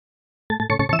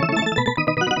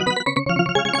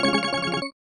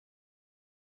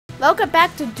Welcome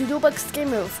back to Doodlebug's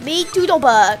Gameroom. Me,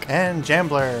 Doodlebug. And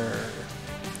JamBlur.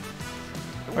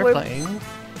 We're playing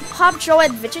Paw Patrol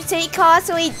Adventure City Car,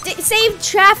 so we saved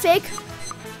traffic.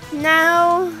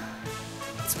 Now,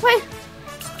 let's play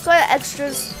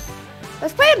extras.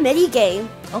 Let's play a mini game.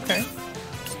 Okay.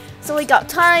 So we got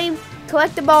time,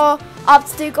 collectible,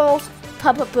 obstacle,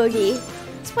 Pup Pup Boogie.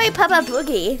 Let's play Pup Pup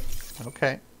Boogie.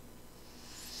 Okay.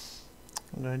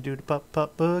 I'm gonna do the Pup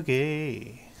Pup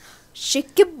Boogie.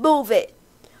 Shake it, move it.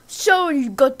 So you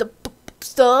got the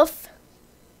stuff.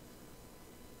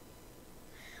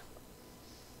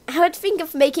 I would think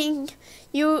of making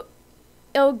you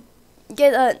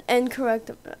get an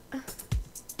incorrect.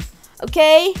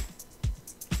 Okay.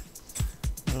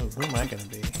 Oh, who am I gonna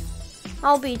be?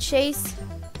 I'll be Chase.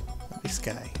 I'll be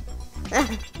Sky.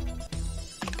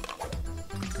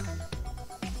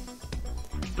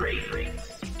 3,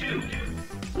 2,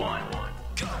 1.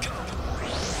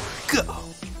 Go!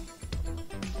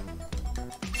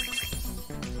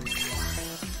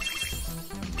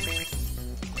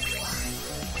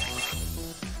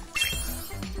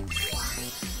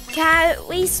 Can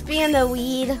we spin the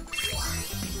weed?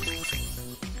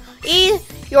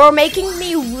 You're making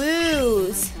me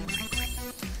lose.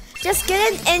 Just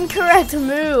get an incorrect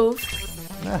move.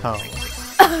 No.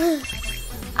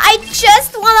 I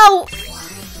just wanna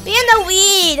be in the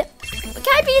weed. Can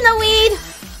I be in the weed?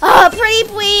 Oh, pretty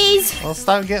please. Well,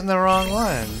 stop getting the wrong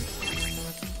one.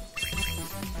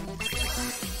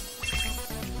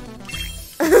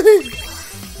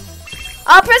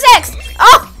 Oh, press X.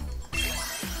 Oh,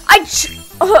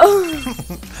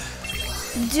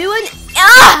 do an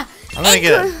I'm gonna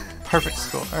get a perfect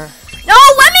score. No,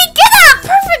 let me get a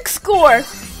perfect score.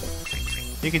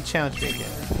 You can challenge me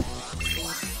again.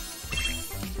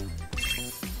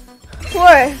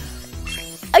 4.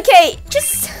 Okay,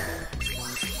 just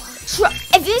try.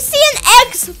 If you see an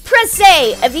X, press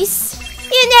A. If you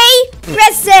see an A,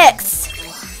 press X.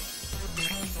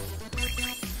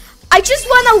 I just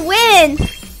want to win.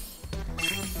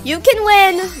 You can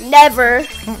win. Never.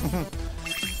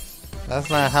 That's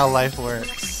not how life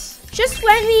works. Just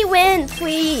let me win,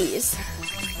 please.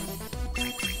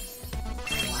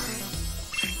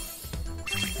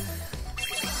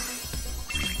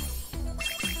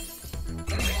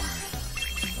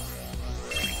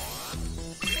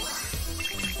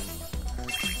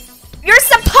 You're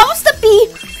supposed to be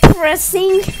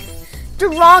pressing the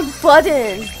wrong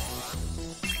button.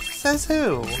 Says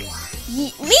who?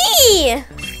 Me!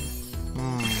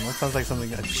 That sounds like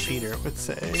something a cheater would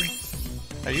say.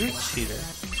 Are you a cheater?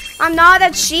 I'm not a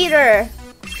cheater.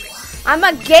 I'm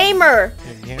a gamer.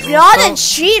 Yeah, Not a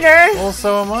cheater. Well,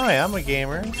 so am I. I'm a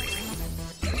gamer.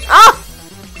 Oh!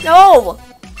 No!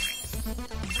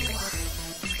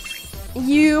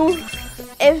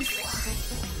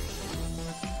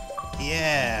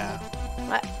 Yeah.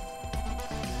 What?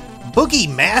 Boogie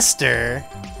Master.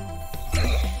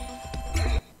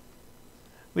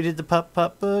 We did the Pup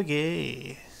Pup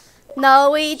Boogie.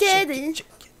 No, we didn't.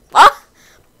 Ah!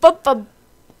 Pup.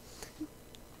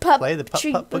 Play the Pup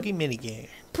Pup Boogie minigame.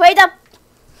 Play the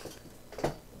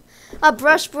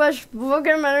brush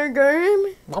booger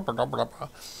game.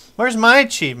 Where's my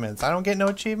achievements? I don't get no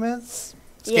achievements.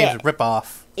 This game's a rip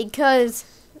off. Because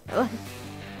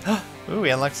Ooh, we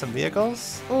unlocked some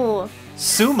vehicles. ooh.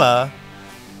 Suma.